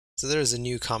So there's a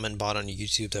new comment bot on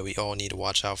YouTube that we all need to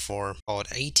watch out for called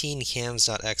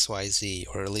 18cams.xyz,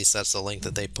 or at least that's the link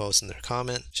that they post in their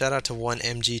comment. Shout out to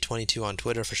MG22 on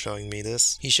Twitter for showing me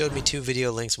this. He showed me 2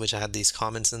 video links which had these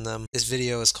comments in them. This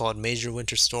video is called Major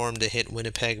Winter Storm to Hit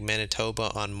Winnipeg,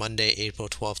 Manitoba on Monday, April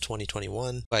 12,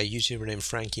 2021 by a YouTuber named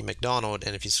Frankie McDonald,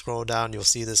 and if you scroll down you'll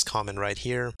see this comment right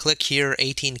here. Click here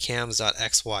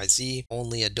 18cams.xyz,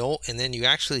 only adult, and then you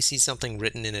actually see something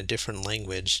written in a different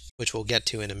language, which we'll get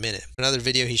to in a minute. Another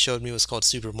video he showed me was called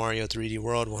Super Mario 3D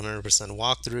World 100%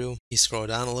 walkthrough. You scroll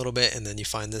down a little bit and then you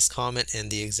find this comment and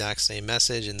the exact same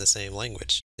message in the same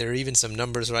language. There are even some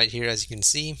numbers right here, as you can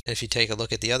see, and if you take a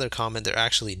look at the other comment, they're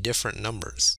actually different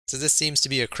numbers. So this seems to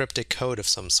be a cryptic code of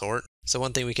some sort. So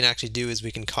one thing we can actually do is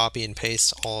we can copy and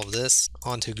paste all of this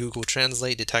onto Google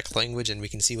Translate, detect language, and we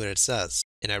can see what it says.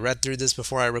 And I read through this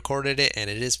before I recorded it, and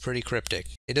it is pretty cryptic.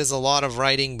 It is a lot of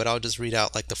writing, but I'll just read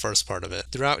out like the first part of it.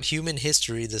 Throughout human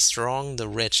history, the strong, the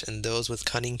rich, and those with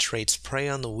cunning traits prey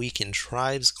on the weak in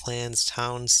tribes, clans,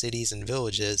 towns, cities, and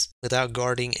villages without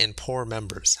guarding and poor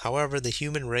members. However, the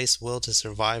human race will to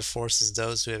survive forces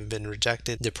those who have been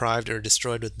rejected, deprived, or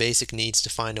destroyed with basic needs to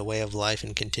find a way of life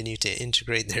and continue to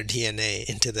integrate their DNA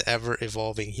into the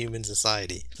ever-evolving human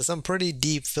society. So some pretty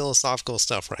deep philosophical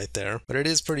stuff right there, but it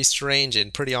is pretty strange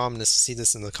and pretty ominous to see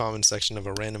this in the comment section of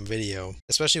a random video,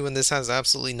 especially when this has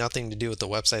absolutely nothing to do with the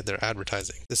website they're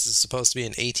advertising. This is supposed to be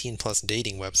an 18+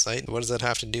 dating website. What does that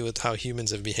have to do with how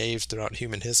humans have behaved throughout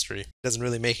human history? It doesn't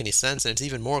really make any sense, and it's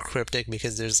even more cryptic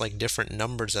because there's like different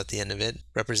numbers at the end of it,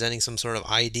 representing some sort of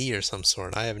ID or some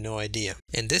sort. I have no idea.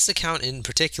 And this account in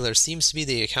particular seems to be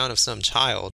the account of some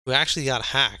child who actually got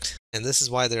hacked. And this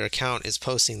is why their account is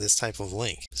posting this type of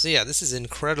link. So yeah, this is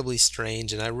incredibly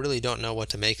strange, and I really don't know what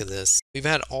to make of this. We've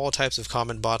had all types of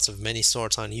comment bots of many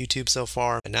sorts on YouTube so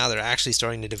far, and now they're actually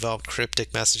starting to develop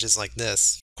cryptic messages like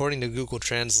this. According to Google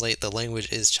Translate, the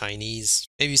language is Chinese.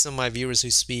 Maybe some of my viewers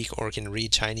who speak or can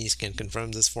read Chinese can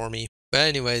confirm this for me. But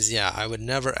anyways, yeah, I would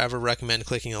never ever recommend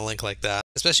clicking a link like that,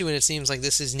 especially when it seems like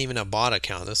this isn't even a bot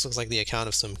account. This looks like the account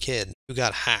of some kid who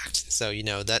got hacked. So, you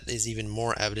know, that is even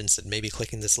more evidence that maybe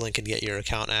clicking this link could get your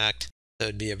account hacked. So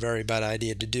it'd be a very bad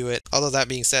idea to do it. Although that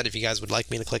being said, if you guys would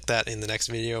like me to click that in the next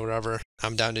video or whatever,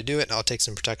 I'm down to do it. I'll take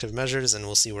some protective measures and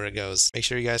we'll see where it goes. Make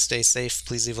sure you guys stay safe.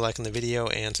 Please leave a like on the video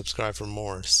and subscribe for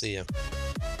more. See ya.